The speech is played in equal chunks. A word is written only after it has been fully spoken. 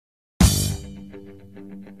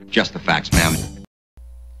Just the facts, ma'am.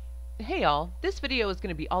 Hey all, this video is going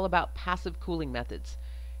to be all about passive cooling methods.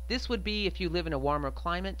 This would be if you live in a warmer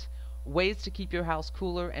climate, ways to keep your house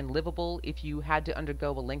cooler and livable if you had to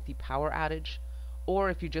undergo a lengthy power outage, or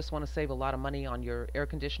if you just want to save a lot of money on your air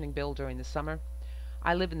conditioning bill during the summer.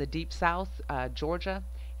 I live in the deep south, Georgia,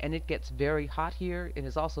 and it gets very hot here. It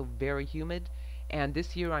is also very humid, and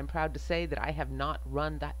this year I'm proud to say that I have not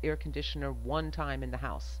run that air conditioner one time in the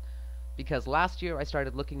house. Because last year I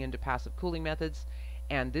started looking into passive cooling methods,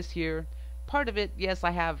 and this year, part of it, yes,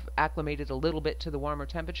 I have acclimated a little bit to the warmer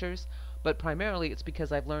temperatures, but primarily it's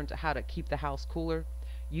because I've learned how to keep the house cooler,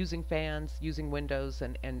 using fans, using windows,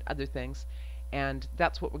 and other things, and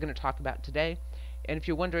that's what we're going to talk about today. And if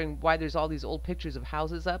you're wondering why there's all these old pictures of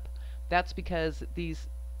houses up, that's because these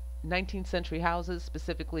 19th century houses,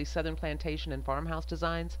 specifically Southern plantation and farmhouse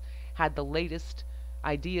designs, had the latest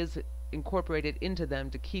ideas incorporated into them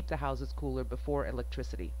to keep the houses cooler before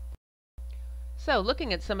electricity. So,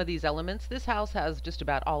 looking at some of these elements, this house has just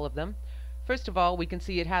about all of them. First of all, we can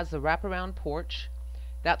see it has the wraparound porch.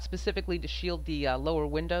 That's specifically to shield the lower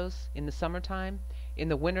windows in the summertime. In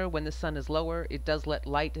the winter, when the sun is lower, it does let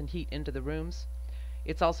light and heat into the rooms.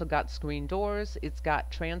 It's also got screen doors. It's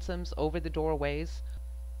got transoms over the doorways.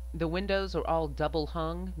 The windows are all double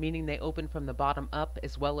hung, meaning they open from the bottom up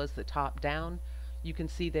as well as the top down. You can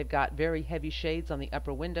see they've got very heavy shades on the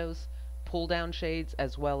upper windows, pull-down shades,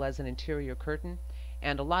 as well as an interior curtain.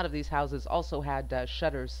 And a lot of these houses also had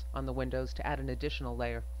shutters on the windows to add an additional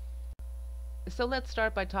layer. So let's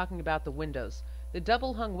start by talking about the windows. The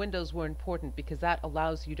double-hung windows were important because that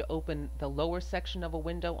allows you to open the lower section of a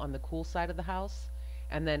window on the cool side of the house,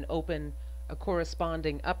 and then open a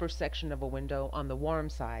corresponding upper section of a window on the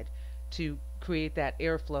warm side to create that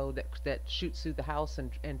airflow that shoots through the house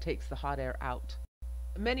and takes the hot air out.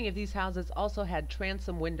 Many of these houses also had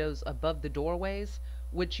transom windows above the doorways,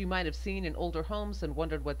 which you might have seen in older homes and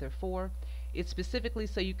wondered what they're for. It's specifically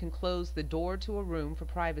so you can close the door to a room for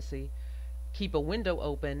privacy, keep a window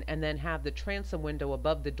open, and then have the transom window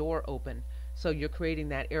above the door open, so you're creating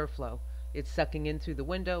that airflow. It's sucking in through the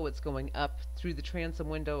window, it's going up through the transom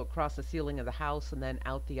window across the ceiling of the house and then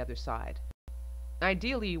out the other side.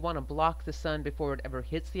 Ideally, you want to block the sun before it ever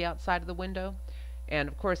hits the outside of the window. And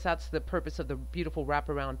of course that's the purpose of the beautiful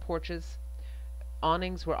wraparound porches.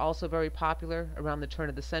 Awnings were also very popular. Around the turn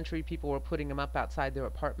of the century, people were putting them up outside their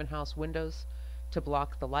apartment house windows to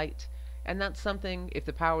block the light. And that's something, if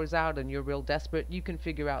the power's out and you're real desperate, you can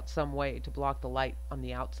figure out some way to block the light on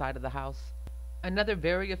the outside of the house. Another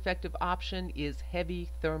very effective option is heavy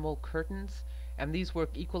thermal curtains, and these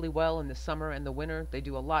work equally well in the summer and the winter. They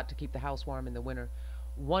do a lot to keep the house warm in the winter.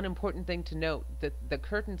 One important thing to note, that the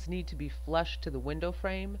curtains need to be flush to the window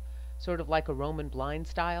frame, sort of like a Roman blind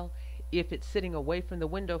style. If it's sitting away from the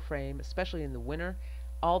window frame, especially in the winter,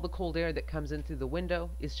 all the cold air that comes in through the window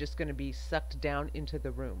is just going to be sucked down into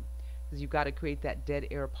the room, because you've got to create that dead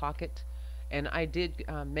air pocket. And I did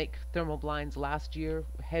make thermal blinds last year,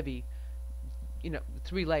 heavy,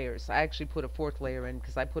 3 layers. I actually put a 4th layer in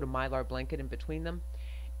because I put a Mylar blanket in between them.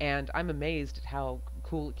 And I'm amazed at how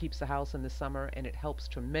cool it keeps the house in the summer, and it helps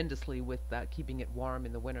tremendously with keeping it warm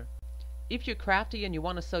in the winter. If you're crafty and you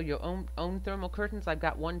want to sew your own thermal curtains, I've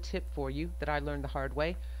got one tip for you that I learned the hard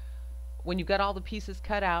way. When you've got all the pieces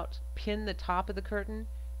cut out, pin the top of the curtain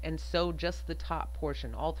and sew just the top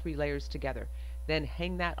portion, all 3 layers together. Then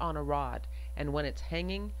hang that on a rod, and when it's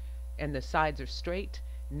hanging and the sides are straight,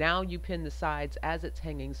 now you pin the sides as it's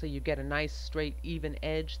hanging so you get a nice straight even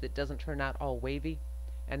edge that doesn't turn out all wavy,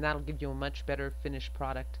 and that'll give you a much better finished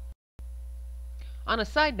product. On a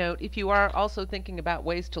side note, if you are also thinking about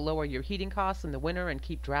ways to lower your heating costs in the winter and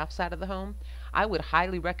keep drafts out of the home, I would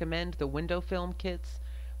highly recommend the window film kits.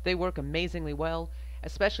 They work amazingly well,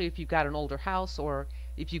 especially if you've got an older house or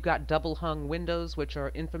if you've got double hung windows, which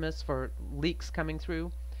are infamous for leaks coming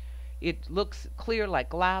through. It looks clear like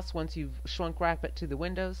glass once you've shrunk wrap it to the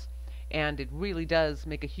windows, and it really does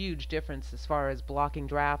make a huge difference as far as blocking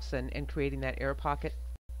drafts and creating that air pocket.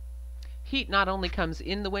 Heat not only comes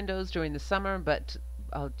in the windows during the summer, but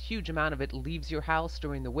a huge amount of it leaves your house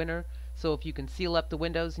during the winter. So if you can seal up the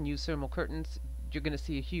windows and use thermal curtains, you're going to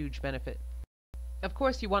see a huge benefit. Of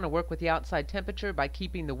course, you want to work with the outside temperature by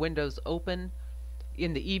keeping the windows open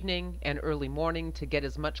in the evening and early morning to get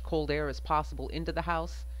as much cold air as possible into the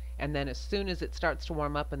house. And then as soon as it starts to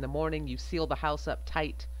warm up in the morning, you seal the house up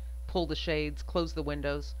tight, pull the shades, close the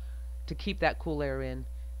windows to keep that cool air in,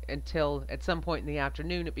 until at some point in the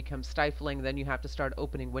afternoon it becomes stifling. Then you have to start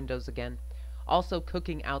opening windows again. Also,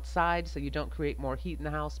 cooking outside so you don't create more heat in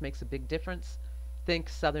the house makes a big difference. Think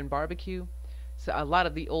Southern barbecue. So a lot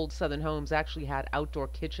of the old Southern homes actually had outdoor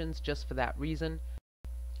kitchens just for that reason.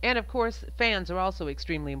 And of course, fans are also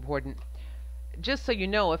extremely important. Just so you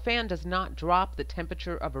know, a fan does not drop the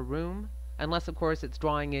temperature of a room, unless of course it's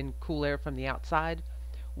drawing in cool air from the outside.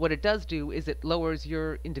 What it does do is it lowers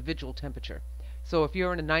your individual temperature. So if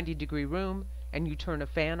you're in a 90-degree room and you turn a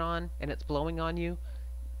fan on and it's blowing on you,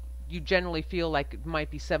 you generally feel like it might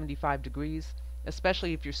be 75 degrees,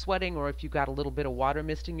 especially if you're sweating or if you've got a little bit of water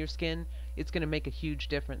misting your skin. It's going to make a huge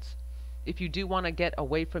difference. If you do want to get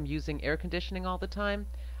away from using air conditioning all the time,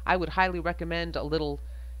 I would highly recommend a little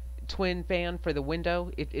twin fan for the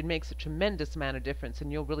window. It makes a tremendous amount of difference,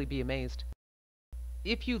 and you'll really be amazed.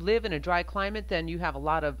 If you live in a dry climate, then you have a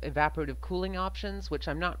lot of evaporative cooling options, which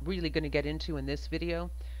I'm not really going to get into in this video,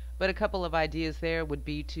 but a couple of ideas there would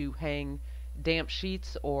be to hang damp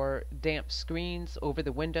sheets or damp screens over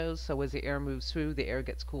the windows so as the air moves through, the air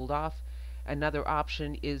gets cooled off. Another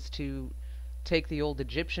option is to take the old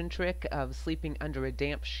Egyptian trick of sleeping under a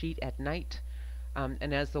damp sheet at night.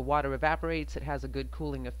 And as the water evaporates, it has a good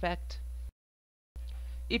cooling effect.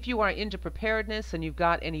 If you are into preparedness and you've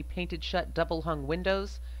got any painted shut double hung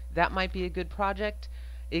windows, that might be a good project.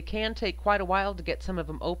 It can take quite a while to get some of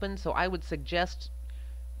them open, so I would suggest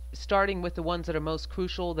starting with the ones that are most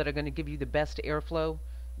crucial, that are going to give you the best airflow.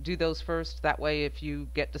 Do those first. That way if you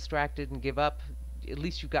get distracted and give up, at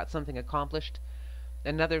least you've got something accomplished.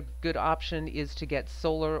 Another good option is to get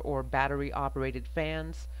solar or battery operated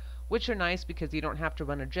fans, which are nice because you don't have to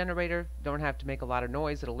run a generator, don't have to make a lot of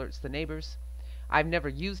noise that alerts the neighbors. I've never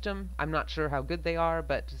used them. I'm not sure how good they are,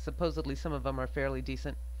 but supposedly some of them are fairly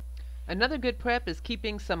decent. Another good prep is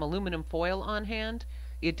keeping some aluminum foil on hand.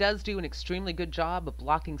 It does do an extremely good job of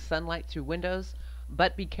blocking sunlight through windows,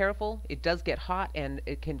 but be careful. It does get hot and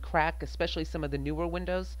it can crack, especially some of the newer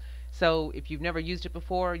windows. So if you've never used it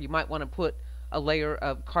before, you might want to put a layer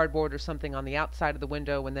of cardboard or something on the outside of the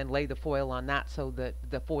window and then lay the foil on that so that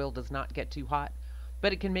the foil does not get too hot.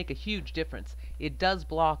 But it can make a huge difference. It does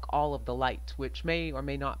block all of the light, which may or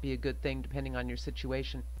may not be a good thing depending on your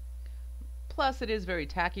situation. Plus, it is very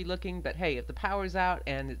tacky looking, but hey, if the power's out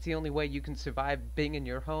and it's the only way you can survive being in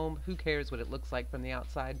your home, who cares what it looks like from the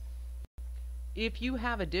outside? If you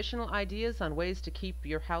have additional ideas on ways to keep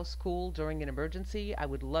your house cool during an emergency, I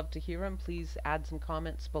would love to hear them. Please add some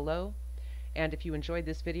comments below. And if you enjoyed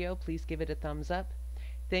this video, please give it a thumbs up.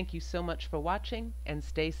 Thank you so much for watching, and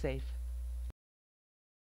stay safe.